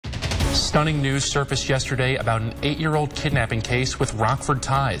Stunning news surfaced yesterday about an 8-year-old kidnapping case with Rockford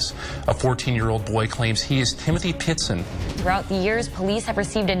ties. A 14-year-old boy claims he is Timmothy Pitzen. Throughout the years, police have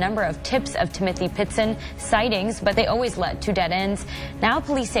received a number of tips of Timmothy Pitzen sightings, but they always led to dead ends. Now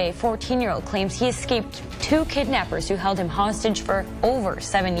police say a 14-year-old claims he escaped 2 kidnappers who held him hostage for over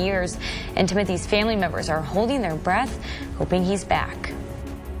 7 years. And Timothy's family members are holding their breath, hoping he's back.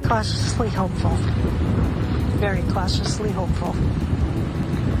 Cautiously hopeful. Very cautiously hopeful.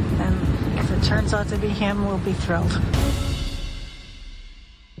 And if it turns out to be him, we'll be thrilled.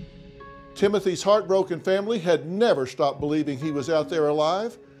 Timothy's heartbroken family had never stopped believing he was out there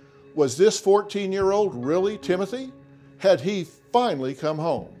alive. Was this 14-year-old really Timothy? Had he finally come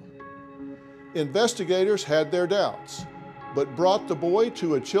home? Investigators had their doubts, but brought the boy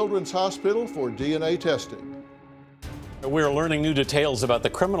to a children's hospital for DNA testing. We're learning new details about the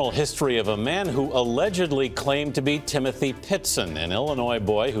criminal history of a man who allegedly claimed to be Timmothy Pitzen, an Illinois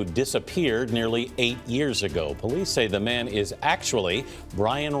boy who disappeared nearly 8 years ago. Police say the man is actually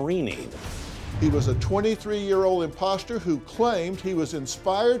Brian Reaney. He was a 23-year-old imposter who claimed he was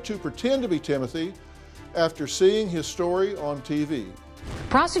inspired to pretend to be Timothy after seeing his story on TV.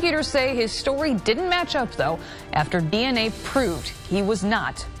 Prosecutors say his story didn't match up, though, after DNA proved he was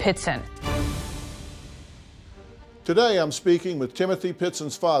not Pitzen. Today I'm speaking with Timothy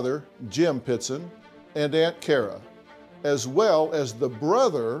Pitzen's father, Jim Pitzen, and Aunt Kara, as well as the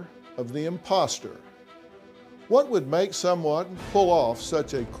brother of the imposter. What would make someone pull off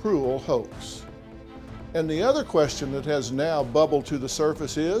such a cruel hoax? And the other question that has now bubbled to the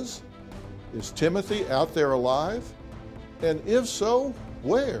surface is Timothy out there alive? And if so,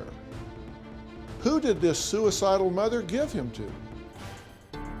 where? Who did this suicidal mother give him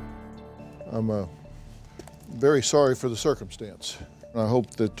to? I'm very sorry for the circumstance. I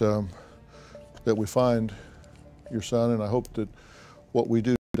hope that that we find your son, and I hope that what we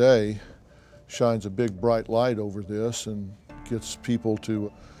do today shines a big bright light over this and gets people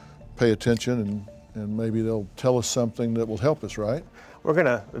to pay attention, and maybe they'll tell us something that will help us, right? We're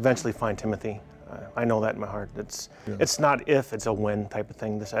gonna eventually find Timothy. I know that in my heart. It's not if, it's a when type of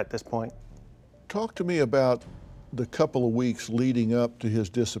thing at this point. Talk to me about the couple of weeks leading up to his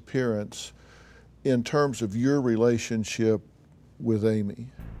disappearance in terms of your relationship with Amy.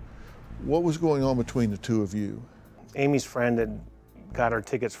 What was going on between the two of you? Amy's friend had got her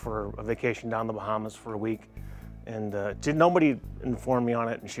tickets for a vacation down the Bahamas for a week, and nobody informed me on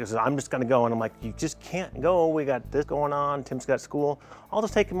it, and she says, I'm just gonna go, and I'm like, you just can't go, we got this going on, Tim's got school, I'll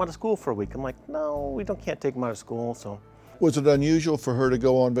just take him out of school for a week. I'm like, no, we can't take him out of school, so. Was it unusual for her to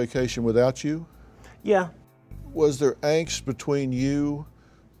go on vacation without you? Yeah. Was there angst between you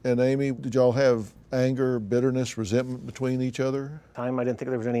and Amy? Did y'all have anger, bitterness, resentment between each other? I didn't think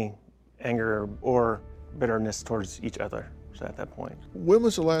there was any anger or bitterness towards each other at that point. When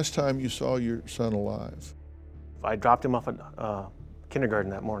was the last time you saw your son alive? I dropped him off at kindergarten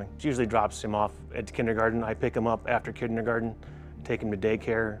that morning. She usually drops him off at kindergarten. I pick him up after kindergarten, take him to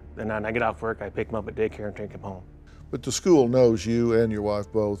daycare. Then when I get off work, I pick him up at daycare and take him home. But the school knows you and your wife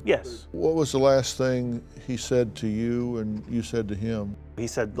both? Yes. What was the last thing he said to you and you said to him? He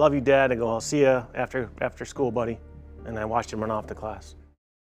said, love you, Dad. I go, I'll see you after school, buddy. And I watched him run off to class.